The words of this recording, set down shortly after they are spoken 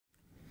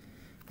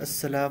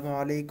Assalamu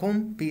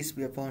alaikum, peace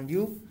be upon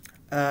you.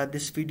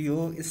 This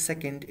video is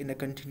second in a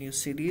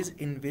continuous series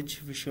in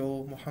which we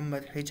show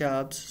Muhammad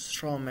Hijab's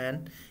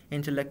strawman,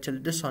 intellectual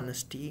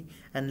dishonesty,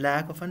 and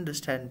lack of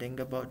understanding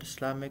about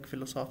Islamic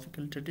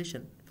philosophical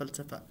tradition,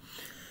 Falsafa.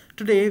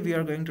 Today we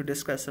are going to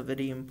discuss a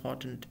very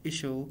important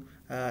issue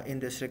in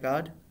this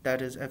regard,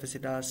 that is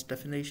Avicenna's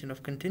definition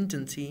of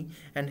contingency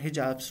and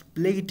Hijab's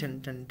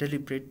blatant and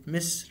deliberate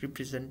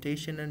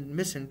misrepresentation and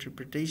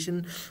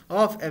misinterpretation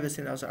of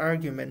Avicenna's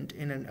argument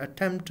in an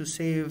attempt to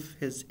save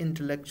his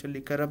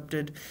intellectually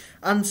corrupted,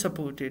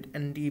 unsupported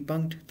and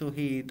debunked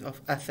Tauheed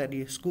of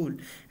Athari school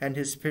and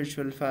his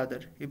spiritual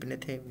father Ibn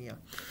Taymiyyah.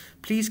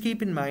 Please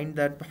keep in mind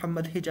that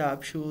Muhammad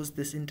Hijab shows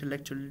this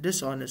intellectual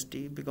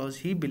dishonesty because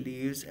he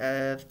believes,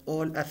 as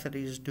all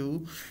Atharis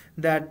do,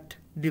 that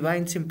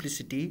divine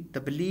simplicity, the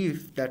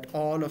belief that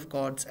all of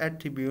God's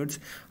attributes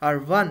are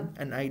one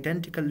and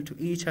identical to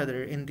each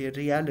other in their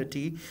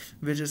reality,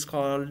 which is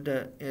called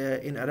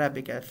in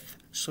Arabic as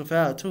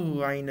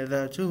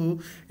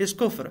Suhrawardi, is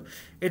kufr.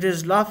 It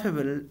is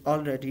laughable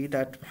already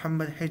that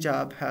Muhammad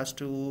Hijab has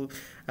to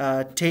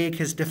take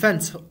his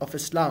defense of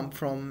Islam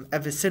from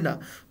Avicenna,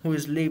 who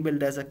is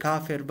labeled as a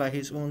kafir by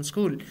his own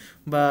school.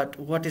 But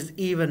what is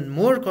even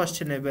more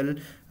questionable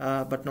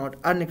but not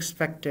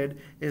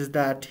unexpected is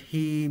that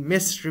he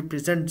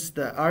misrepresents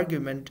the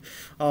argument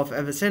of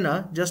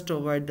Avicenna just to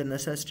avoid the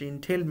necessary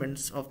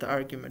entailments of the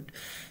argument.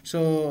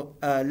 So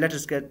let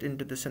us get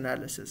into this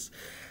analysis.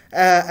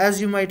 As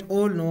you might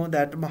all know,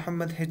 that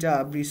Muhammad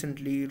Hijab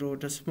recently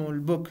wrote a small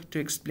book to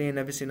explain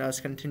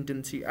Avicenna's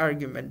contingency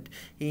argument.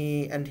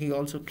 He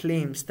also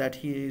claims that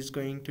he is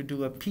going to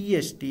do a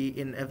PhD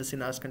in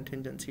Avicenna's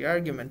contingency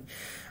argument.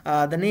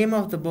 The name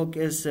of the book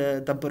is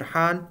The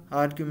Burhan,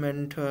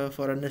 Argument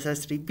for a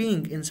Necessary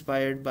Being,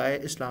 inspired by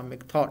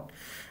Islamic thought.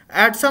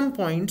 At some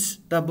points,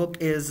 the book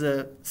is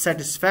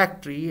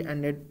satisfactory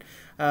and it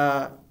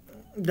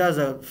does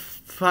a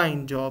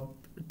fine job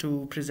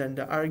to present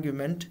the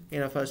argument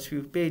in the first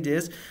few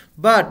pages,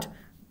 but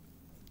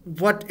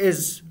what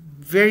is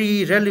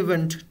very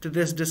relevant to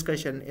this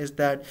discussion is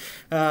that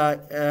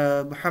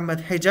Muhammad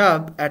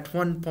Hijab at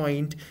one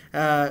point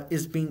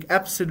is being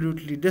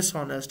absolutely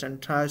dishonest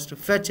and tries to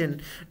fetch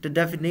in the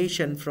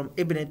definition from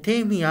Ibn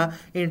Taymiyyah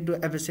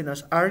into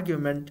Avicenna's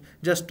argument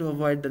just to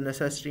avoid the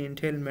necessary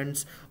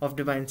entailments of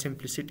divine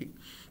simplicity.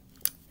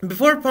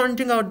 Before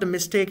pointing out the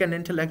mistake and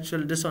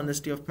intellectual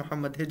dishonesty of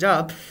Muhammad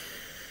Hijab,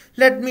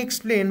 let me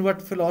explain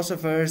what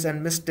philosophers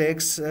and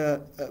mystics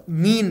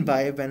mean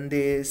by when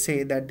they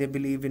say that they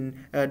believe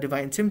in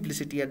divine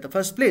simplicity at the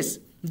first place.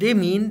 They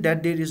mean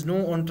that there is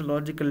no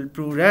ontological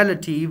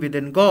plurality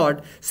within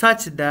God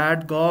such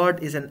that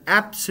God is an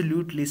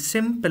absolutely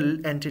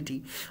simple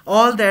entity.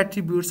 All the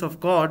attributes of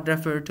God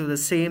refer to the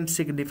same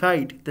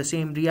signified, the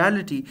same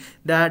reality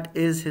that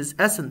is his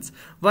essence.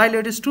 While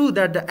it is true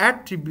that the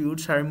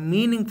attributes are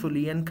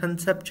meaningfully and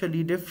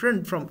conceptually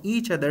different from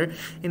each other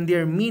in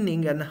their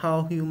meaning and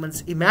how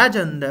humans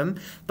imagine them,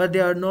 but they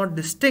are not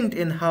distinct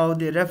in how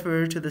they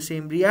refer to the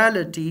same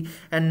reality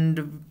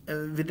and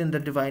within the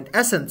divine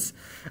essence.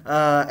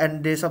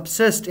 And they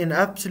subsist in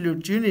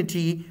absolute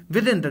unity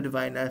within the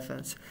divine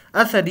essence.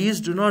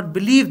 Atharis do not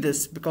believe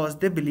this because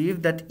they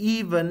believe that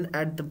even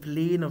at the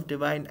plane of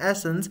divine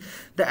essence,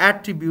 the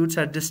attributes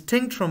are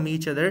distinct from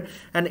each other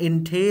and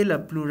entail a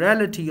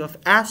plurality of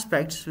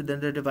aspects within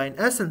the divine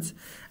essence.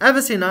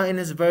 Avicenna, in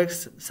his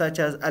works such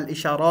as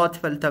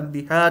Al-Isharat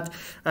Wal-Tanbihat,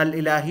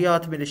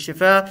 Al-Ilahiyat min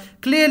al-Shifa,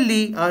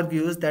 clearly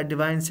argues that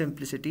divine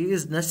simplicity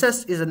is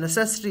a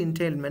necessary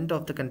entailment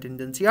of the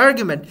contingency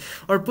argument,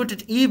 or put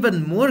it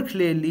even more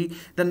clearly,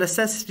 the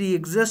necessary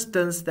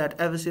existence that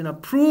Avicenna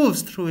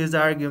proves through his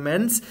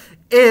arguments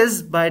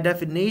is by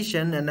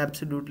definition an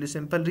absolutely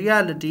simple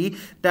reality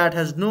that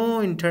has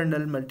no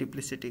internal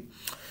multiplicity.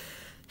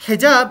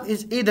 Hijab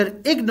is either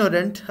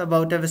ignorant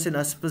about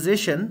Avicenna's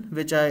position,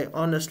 which I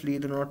honestly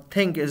do not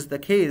think is the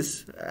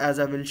case, as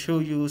I will show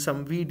you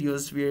some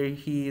videos where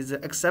he is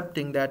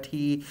accepting that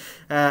he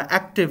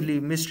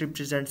actively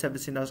misrepresents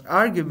Avicenna's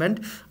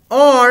argument,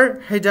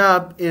 or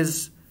Hijab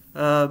is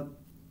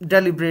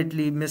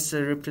deliberately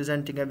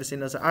misrepresenting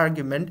Avicenna's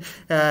argument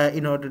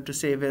in order to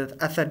save his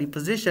Athari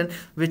position,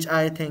 which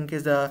I think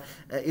is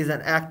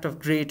an act of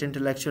great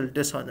intellectual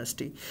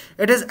dishonesty.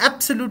 It is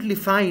absolutely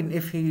fine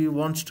if he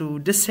wants to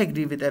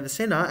disagree with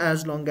Avicenna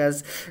as long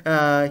as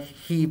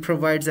he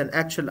provides an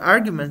actual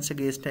argument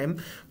against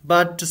him,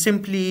 but to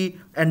simply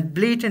and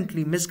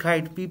blatantly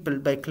misguide people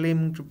by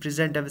claiming to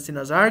present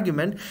Avicenna's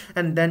argument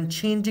and then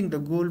changing the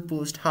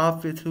goalpost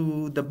halfway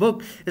through the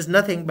book is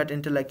nothing but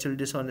intellectual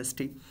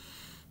dishonesty.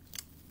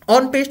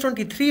 On page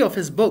 23 of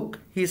his book,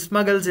 he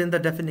smuggles in the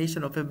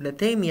definition of Ibn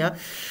Taymiyyah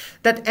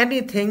that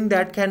anything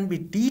that can be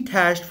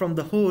detached from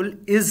the whole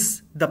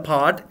is the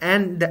part,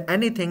 and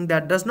anything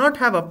that does not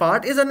have a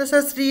part is a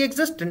necessary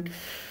existent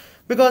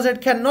because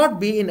it cannot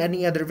be in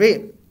any other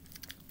way.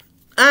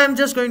 I am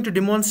just going to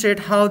demonstrate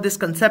how this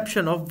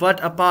conception of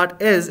what a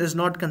part is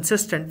not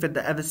consistent with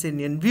the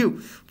Avicennian view.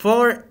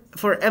 For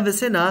for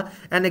Avicenna,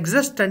 an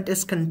existent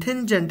is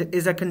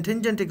a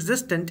contingent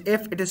existent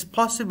if it is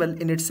possible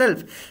in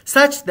itself,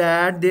 such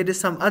that there is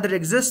some other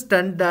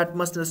existent that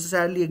must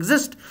necessarily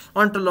exist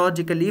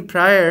ontologically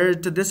prior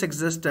to this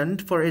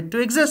existent for it to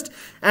exist,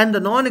 and the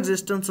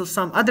non-existence of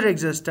some other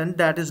existent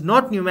that is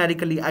not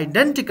numerically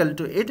identical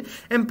to it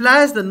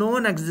implies the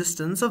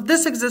non-existence of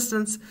this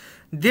existence.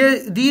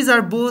 These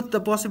are both the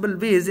possible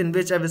ways in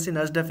which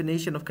Avicenna's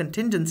definition of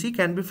contingency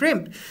can be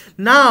framed.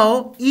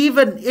 Now,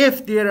 even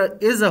if there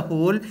is a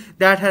whole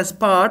that has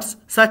parts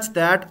such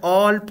that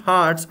all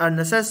parts are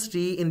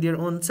necessary in their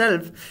own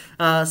self,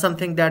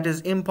 something that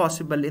is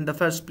impossible in the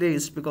first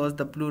place because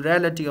the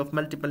plurality of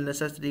multiple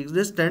necessary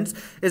existents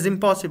is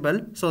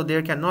impossible, so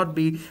there cannot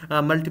be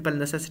multiple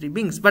necessary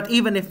beings. But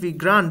even if we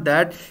grant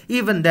that,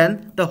 even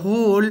then the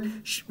whole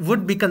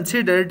would be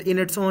considered in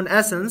its own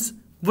essence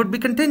would be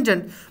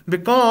contingent,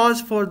 because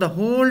for the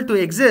whole to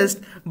exist,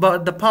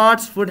 but the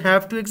parts would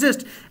have to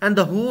exist, and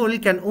the whole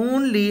can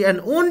only and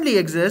only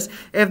exist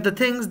if the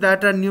things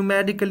that are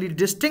numerically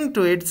distinct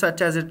to it, such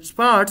as its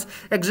parts,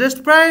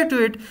 exist prior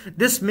to it.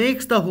 This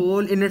makes the whole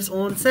in its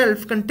own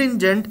self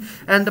contingent,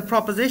 and the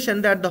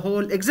proposition that the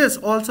whole exists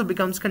also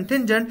becomes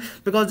contingent,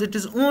 because it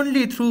is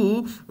only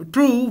true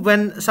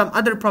when some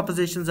other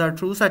propositions are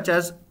true, such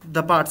as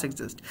the parts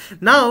exist.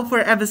 Now, for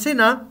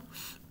Avicenna,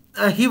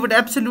 he would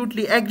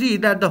absolutely agree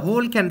that the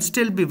whole can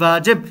still be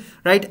wajib,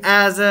 right?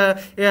 As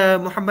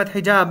Muhammad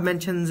Hijab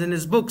mentions in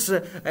his book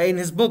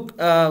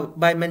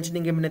by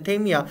mentioning Ibn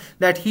Taymiyyah,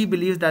 that he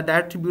believes that the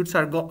attributes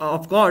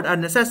of God are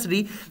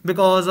necessary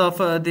because of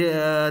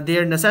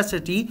their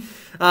necessity,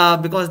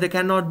 because they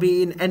cannot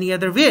be in any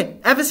other way.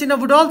 Avicenna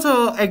would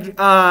also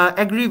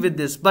agree with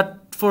this, but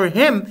for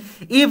him,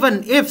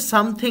 even if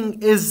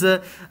something is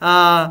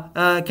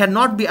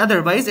cannot be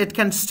otherwise, it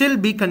can still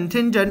be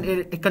contingent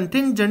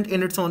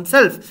in its own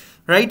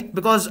self, right?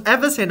 Because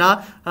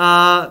Avicenna,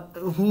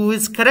 who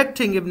is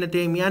correcting Ibn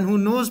Taymiyyah and who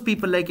knows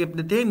people like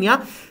Ibn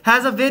Taymiyyah,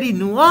 has a very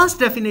nuanced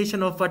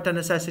definition of what a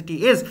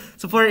necessity is.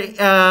 So for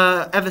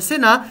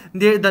Avicenna,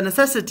 the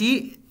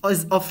necessity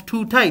is of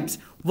two types.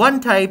 One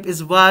type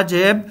is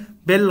wajib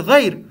bil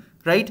ghayr,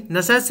 right?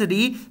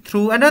 Necessary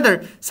through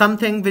another,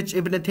 something which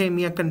Ibn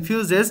Taymiyyah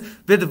confuses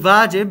with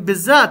wajib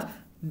bizzat,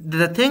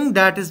 the thing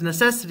that is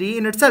necessary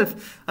in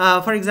itself.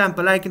 For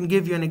example, I can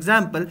give you an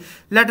example.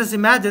 Let us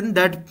imagine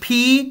that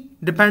P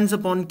depends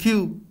upon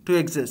Q to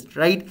exist,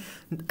 right?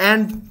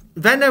 And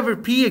whenever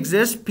P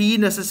exists, P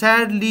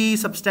necessarily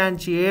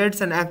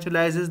substantiates and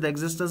actualizes the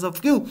existence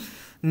of Q.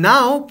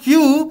 Now,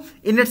 Q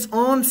in its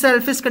own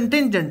self is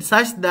contingent,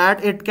 such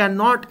that it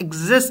cannot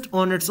exist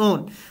on its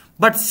own.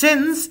 But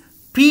since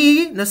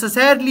P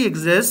necessarily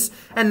exists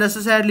and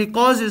necessarily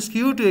causes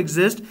Q to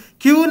exist,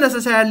 Q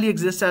necessarily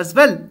exists as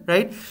well,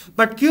 right?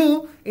 But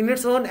Q in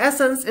its own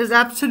essence is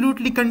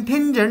absolutely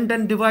contingent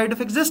and devoid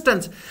of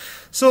existence.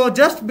 So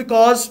just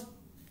because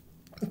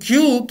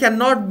Q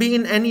cannot be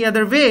in any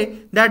other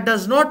way, that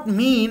does not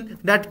mean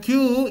that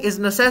Q is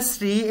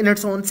necessary in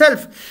its own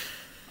self.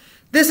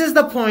 This is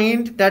the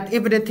point that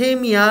Ibn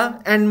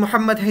Taymiyyah and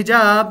Muhammad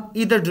Hijab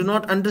either do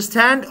not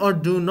understand or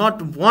do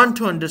not want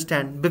to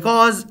understand,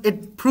 because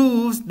it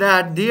proves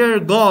that their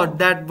God,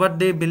 that what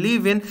they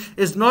believe in,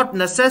 is not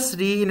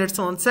necessary in its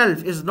own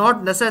self, is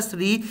not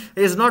necessary,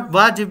 is not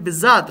wajib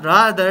bizzat,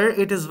 rather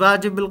it is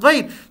wajib bil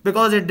ghayr,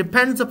 because it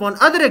depends upon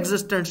other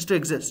existence to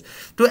exist.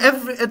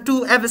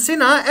 To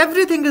Avicenna,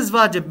 everything is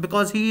wajib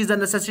because he is a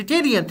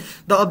necessitarian.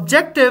 The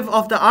objective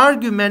of the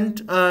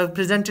argument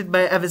presented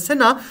by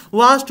Avicenna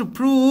was to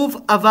prove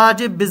a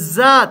wajib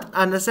bizzat,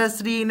 a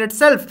necessary in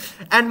itself.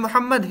 And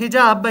Muhammad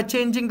Hijab, by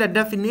changing the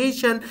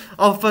definition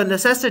of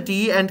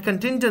necessity and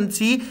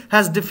contingency,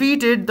 has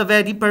defeated the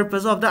very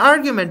purpose of the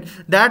argument.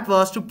 That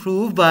was to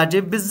prove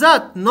wajib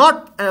bizzat,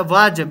 not a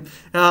wajib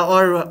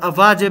or a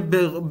wajib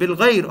bil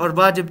ghayr, or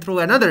wajib through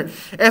another.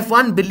 If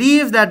one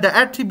believes that the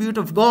attribute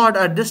of God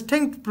are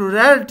distinct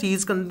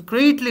pluralities,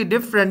 concretely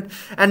different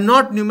and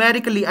not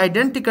numerically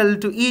identical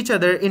to each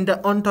other in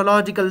the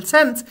ontological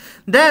sense,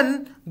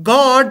 then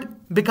God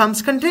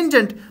becomes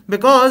contingent,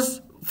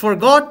 because for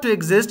God to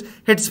exist,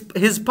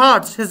 his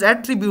parts, his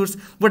attributes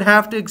would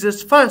have to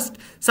exist first,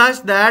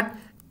 such that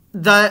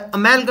the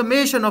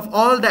amalgamation of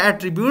all the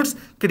attributes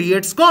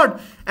creates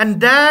God. And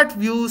that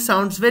view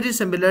sounds very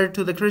similar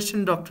to the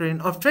Christian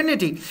doctrine of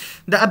Trinity.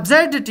 The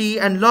absurdity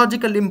and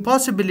logical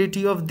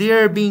impossibility of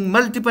there being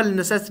multiple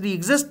necessary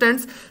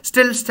existents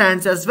still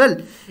stands as well.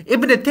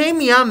 Ibn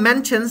Taymiyyah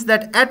mentions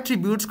that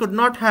attributes could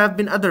not have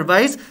been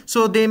otherwise,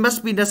 so they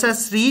must be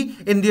necessary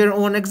in their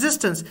own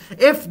existence.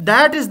 If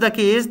that is the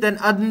case, then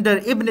under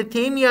Ibn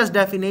Taymiyyah's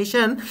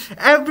definition,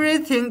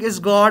 everything is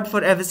God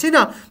for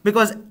Avicenna,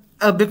 because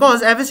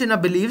because Avicenna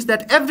believes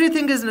that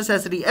everything is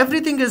necessary,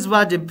 everything is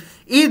wajib.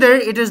 Either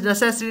it is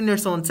necessary in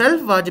its own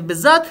self, wajib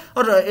bil-zat,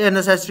 or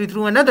necessary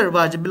through another,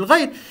 wajib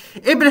bil-ghayr.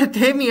 Ibn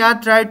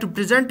Taymiyyah tried to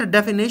present a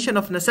definition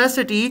of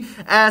necessity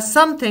as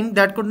something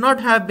that could not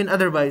have been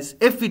otherwise.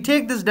 If we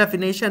take this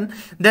definition,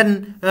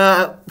 then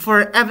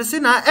for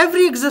Avicenna,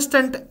 every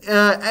existence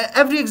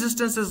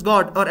is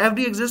God, or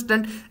every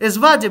existent is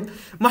wajib.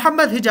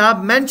 Muhammad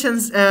Hijab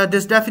mentions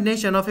this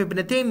definition of Ibn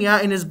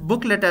Taymiyyah in his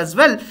booklet as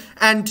well,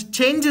 and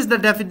changes the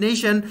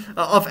definition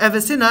of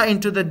Avicenna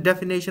into the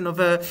definition of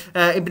Ibn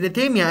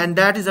Taymiyyah, and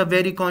that is a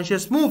very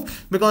conscious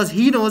move, because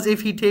he knows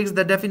if he takes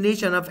the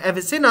definition of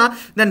Avicenna,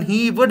 then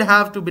he would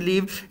have to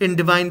believe in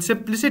divine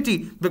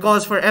simplicity,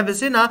 because for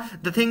Avicenna,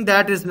 the thing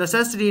that is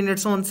necessary in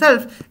its own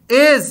self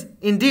is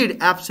indeed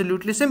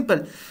absolutely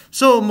simple.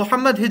 So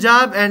Muhammad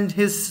Hijab and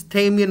his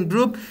Taymiyyah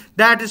group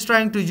that is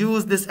trying to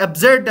use this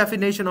absurd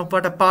definition of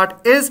what a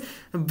part is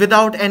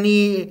without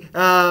any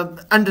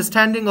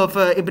understanding of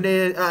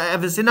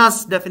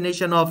Avicenna's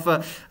definition of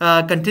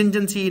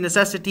contingency,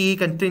 necessity,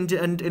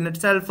 contingent in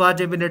itself,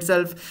 wajib in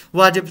itself,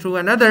 wajib through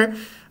another,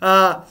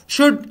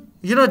 should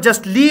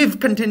just leave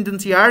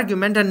contingency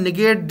argument and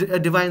negate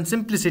divine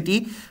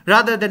simplicity,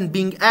 rather than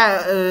being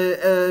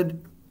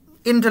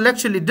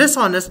intellectually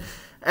dishonest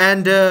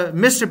and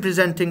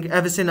misrepresenting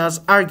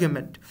Avicenna's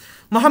argument.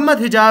 Muhammad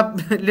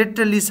Hijab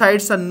literally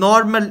cites a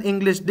normal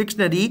English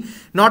dictionary,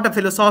 not a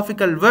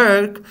philosophical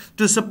work,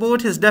 to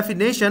support his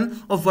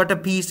definition of what a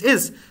peace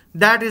is.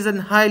 That is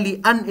a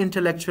highly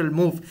unintellectual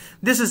move.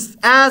 This is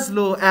as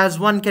low as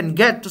one can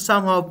get to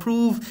somehow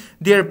prove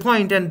their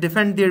point and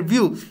defend their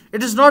view.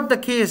 It is not the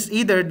case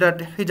either that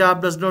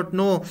Hijab does not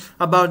know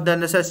about the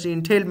necessary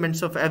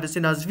entailments of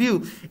Avicenna's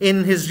view.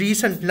 In his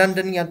recent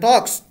Londonian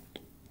talks,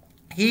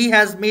 he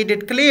has made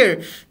it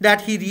clear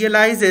that he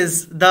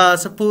realizes the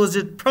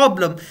supposed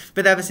problem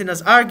with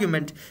Avicenna's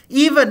argument.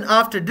 Even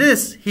after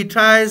this, he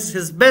tries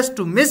his best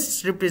to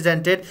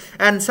misrepresent it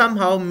and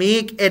somehow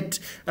make it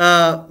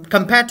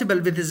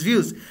compatible with his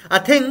views, a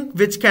thing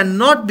which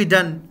cannot be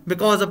done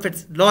because of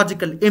its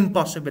logical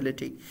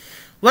impossibility.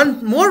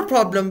 One more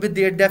problem with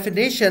their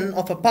definition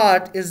of a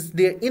part is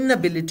their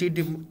inability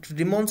to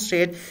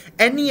demonstrate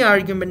any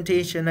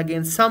argumentation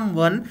against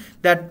someone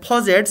that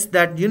posits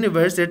that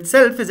universe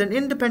itself is an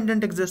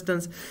independent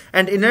existence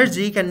and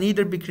energy can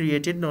neither be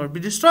created nor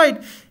be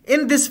destroyed.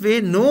 In this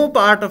way, no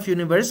part of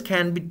universe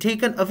can be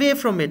taken away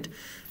from it.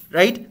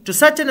 Right? To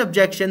such an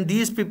objection,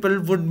 these people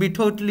would be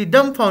totally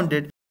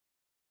dumbfounded.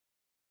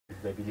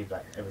 They believe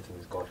that everything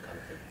is God kind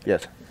of thing.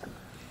 Yes.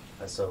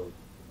 And so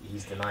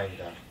he's denying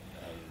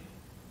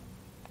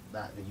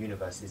that the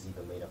universe is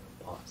even made up of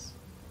parts.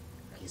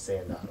 He's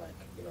saying that,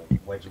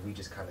 where do we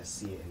just kind of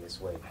see it in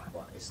this way,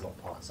 but it's not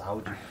parts. So how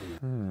would you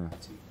prove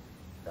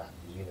that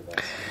the universe?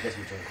 I guess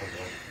we're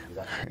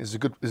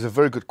doing It's a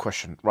very good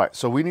question. Right.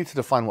 So we need to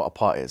define what a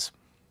part is.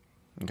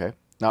 Okay.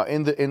 Now,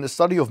 in the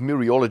study of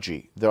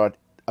mereology, there are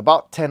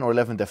about 10 or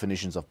 11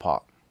 definitions of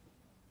part.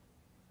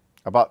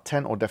 About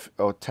 10 or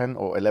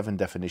 11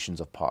 definitions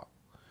of part.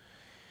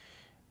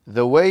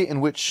 The way in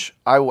which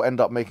I will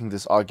end up making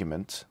this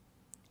argument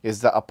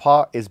is that a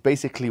part is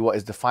basically what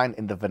is defined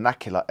in the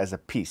vernacular as a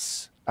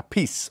piece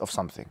of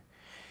something.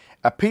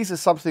 A piece is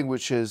something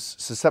which is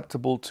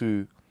susceptible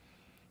to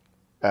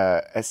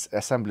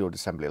assembly or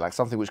disassembly, like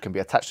something which can be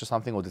attached to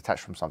something or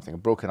detached from something,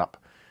 broken up.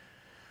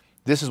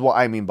 This is what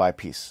I mean by a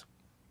piece.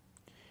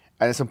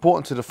 And it's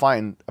important to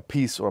define a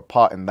piece or a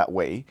part in that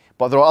way,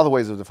 but there are other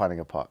ways of defining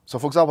a part. So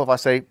for example, if I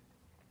say,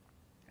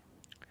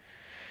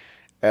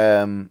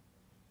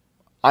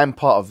 I'm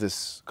part of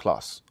this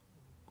class,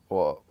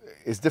 or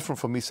it's different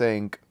from me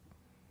saying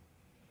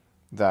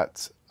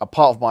that a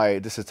part of my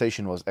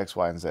dissertation was X,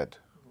 Y, and Z,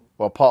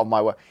 or a part of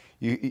my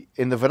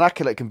in the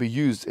vernacular it can be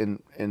used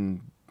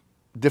in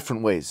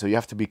different ways. So you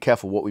have to be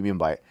careful what we mean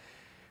by it.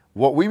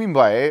 What we mean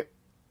by it,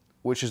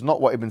 which is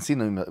not what Ibn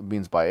Sina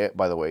means by it,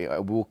 by the way. I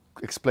will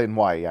explain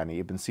why.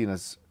 Ibn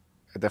Sina's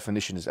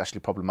definition is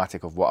actually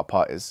problematic of what a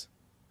part is.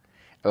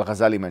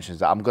 Al-Ghazali mentions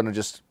that. I'm going to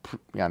just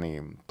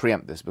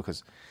preempt this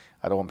because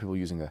I don't want people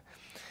using the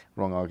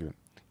wrong argument.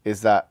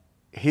 Is that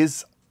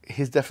his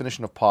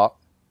definition of part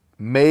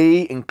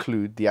may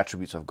include the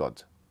attributes of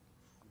God.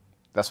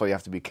 That's why you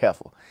have to be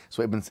careful.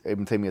 So Ibn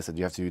Taymiyyah said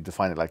you have to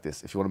define it like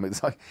this. If you want to make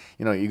this,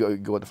 you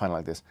go define it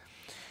like this.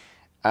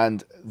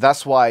 And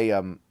that's why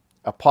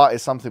a part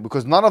is something,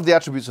 because none of the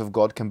attributes of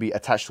God can be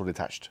attached or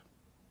detached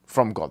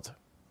from God.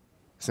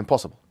 It's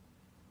impossible.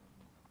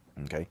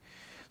 Okay?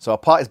 So a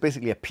part is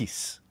basically a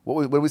piece.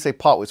 When we say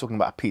part, we're talking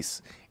about a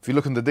piece. If you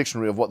look in the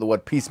dictionary of what the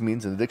word piece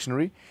means in the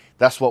dictionary,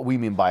 that's what we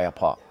mean by a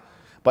part.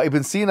 But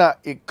Ibn Sina,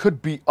 it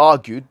could be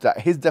argued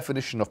that his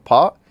definition of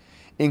part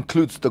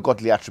includes the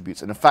godly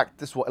attributes. And in fact,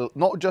 this was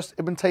not just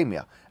Ibn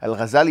Taymiyyah.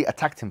 Al-Ghazali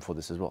attacked him for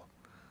this as well.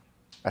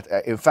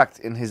 In fact,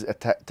 in his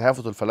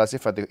Tahafut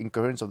al-Falasifa, the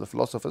incoherence of the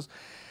philosophers,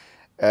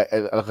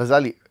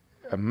 Al-Ghazali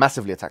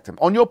massively attacked him.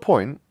 On your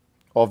point,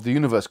 of the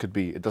universe could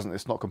be.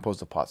 It's not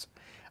composed of parts.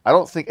 I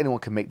don't think anyone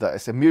can make that.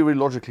 It's a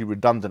mereologically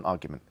redundant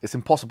argument. It's an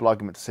impossible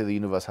argument to say the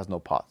universe has no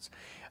parts.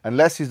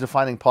 Unless he's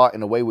defining part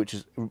in a way which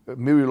is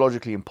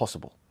mereologically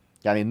impossible.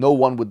 Yani no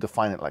one would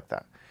define it like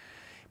that.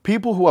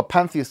 People who are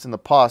pantheists in the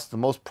past, the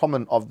most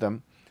prominent of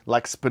them,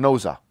 like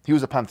Spinoza, he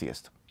was a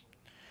pantheist.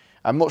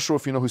 I'm not sure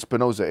if you know who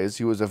Spinoza is.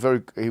 He was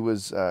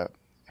a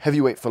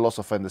heavyweight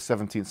philosopher in the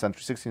 17th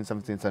century, 16th,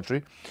 17th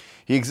century.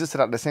 He existed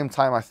at the same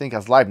time, I think,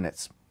 as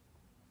Leibniz.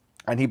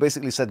 And he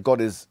basically said God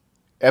is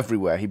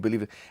everywhere. He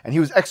believed it. And he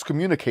was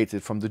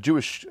excommunicated from the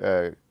Jewish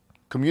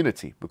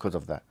community because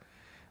of that.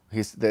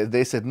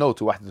 They said no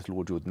to Wahdat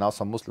al-Wujood. Now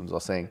some Muslims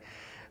are saying,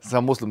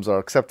 some Muslims are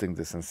accepting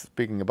this and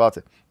speaking about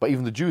it. But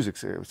even the Jews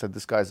said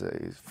this guy's,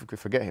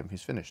 forget him,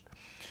 he's finished.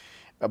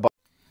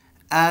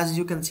 As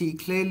you can see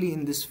clearly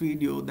in this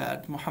video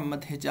that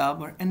Muhammad Hijab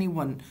or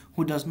anyone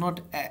who does not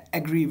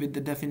agree with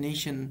the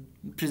definition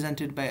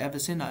presented by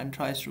Avicenna and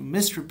tries to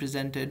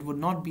misrepresent it would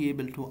not be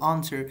able to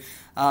answer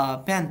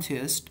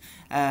pantheist,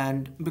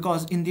 and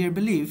because in their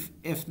belief,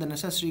 if the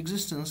necessary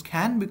existence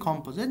can be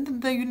composite, then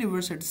the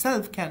universe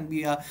itself can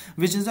be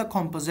which is a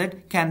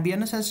composite, can be a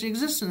necessary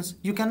existence.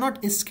 You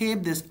cannot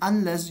escape this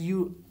unless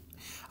you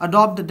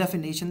adopt the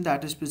definition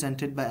that is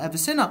presented by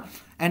Avicenna.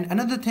 And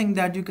another thing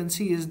that you can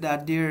see is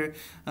that their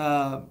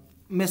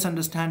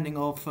misunderstanding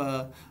of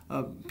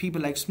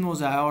people like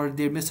Spinoza, or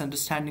their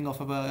misunderstanding of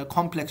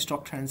complex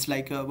doctrines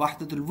like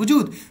Wahdat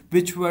al-Wujood,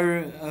 which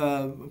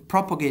were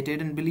propagated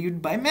and believed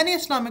by many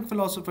Islamic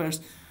philosophers,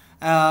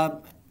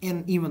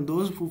 in even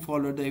those who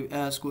followed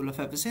the school of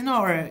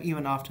Avicenna, or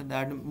even after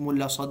that,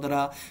 Mulla,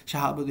 Sadra,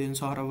 Shahabuddin,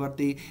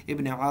 Suhrawardi,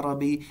 Ibn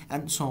Arabi,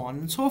 and so on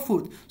and so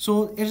forth.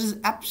 So it is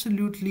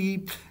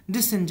absolutely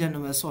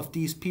disingenuous of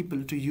these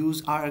people to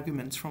use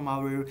arguments from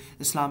our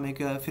Islamic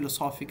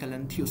philosophical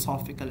and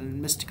theosophical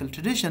and mystical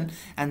tradition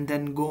and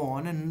then go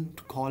on and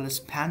call us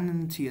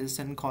panentheists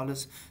and call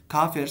us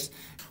kafirs.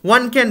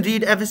 One can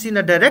read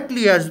Avicenna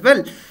directly as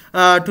well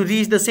to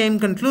reach the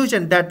same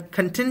conclusion, that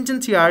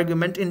contingency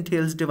argument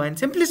entails divine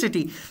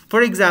simplicity.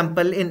 For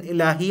example, in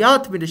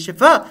Ilahiyat with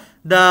Shifa,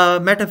 the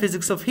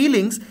metaphysics of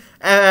healings,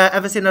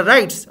 Avicenna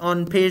writes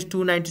on page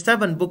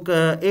 297, book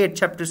 8,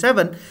 chapter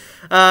 7,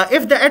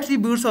 if the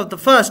attributes of the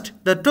first,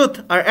 the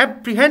truth, are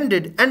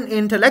apprehended and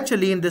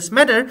intellectually in this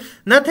manner,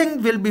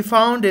 nothing will be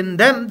found in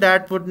them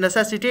that would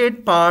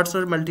necessitate parts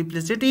or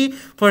multiplicity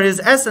for his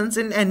essence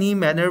in any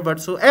manner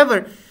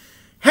whatsoever.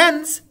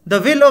 Hence,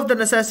 the will of the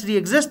necessary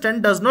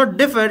existent does not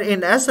differ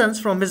in essence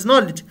from his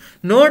knowledge,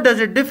 nor does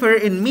it differ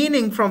in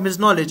meaning from his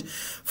knowledge.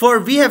 For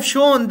we have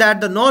shown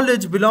that the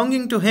knowledge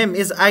belonging to him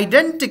is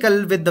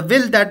identical with the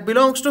will that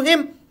belongs to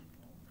him.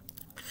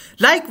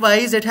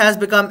 Likewise, it has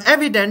become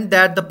evident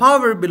that the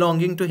power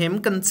belonging to him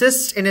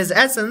consists in his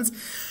essence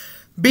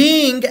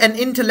being an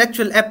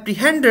intellectual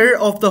apprehender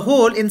of the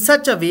whole in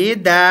such a way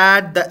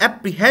that the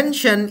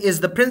apprehension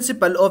is the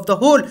principle of the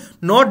whole,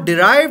 not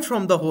derived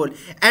from the whole,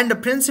 and a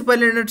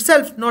principle in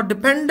itself, not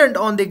dependent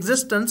on the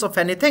existence of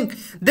anything.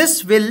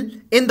 This will,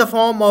 in the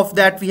form of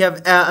that we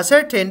have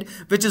ascertained,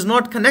 which is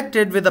not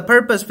connected with a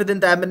purpose within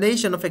the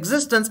emanation of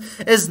existence,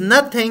 is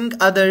nothing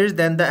other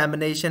than the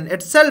emanation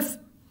itself.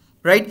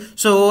 Right?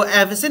 So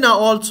Avicenna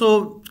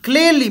also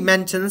clearly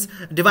mentions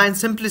divine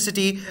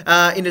simplicity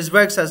in his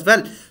works as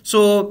well.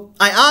 So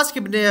I ask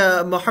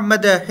Ibn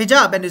Muhammad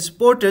Hijab and his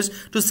supporters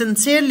to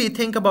sincerely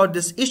think about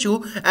this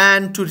issue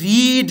and to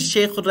read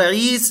Shaykh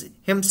Rais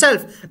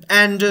himself,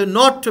 and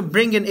not to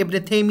bring in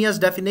Ibn Taymiyyah's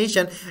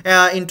definition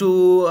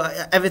into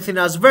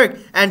Avicenna's work,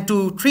 and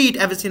to treat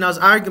Avicenna's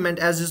argument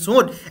as his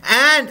own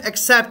and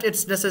accept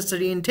its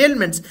necessary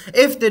entailments.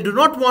 If they do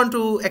not want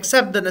to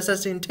accept the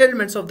necessary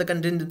entailments of the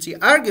contingency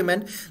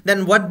argument,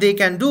 then what they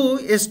can do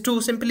is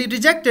to simply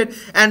reject it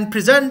and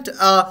present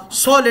a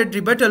solid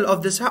rebuttal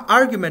of this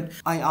argument.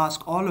 I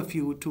ask all of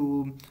you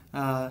to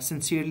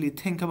sincerely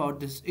think about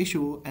this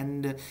issue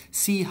and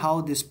see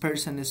how this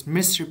person is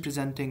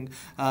misrepresenting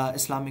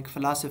Islamic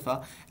philosophy,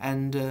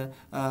 and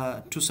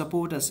to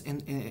support us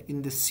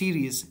in this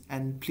series.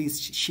 And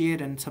please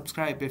share and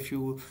subscribe if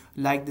you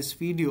like this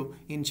video.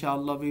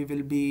 Inshallah, we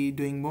will be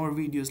doing more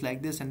videos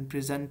like this and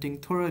presenting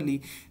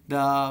thoroughly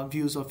the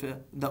views of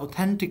the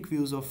authentic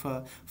views of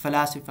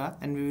philosophy,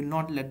 and we will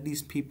not let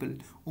these people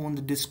own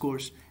the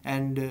discourse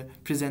and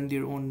present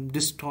their own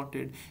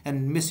distorted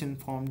and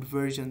misinformed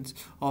versions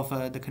of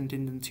the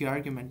contingency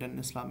argument and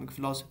Islamic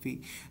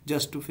philosophy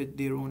just to fit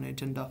their own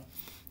agenda.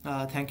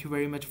 Thank you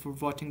very much for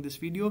watching this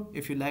video.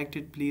 If you liked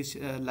it, please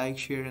like,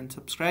 share and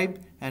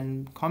subscribe,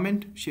 and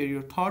comment, share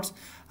your thoughts.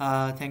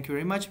 Thank you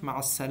very much.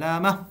 Ma'as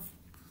salama.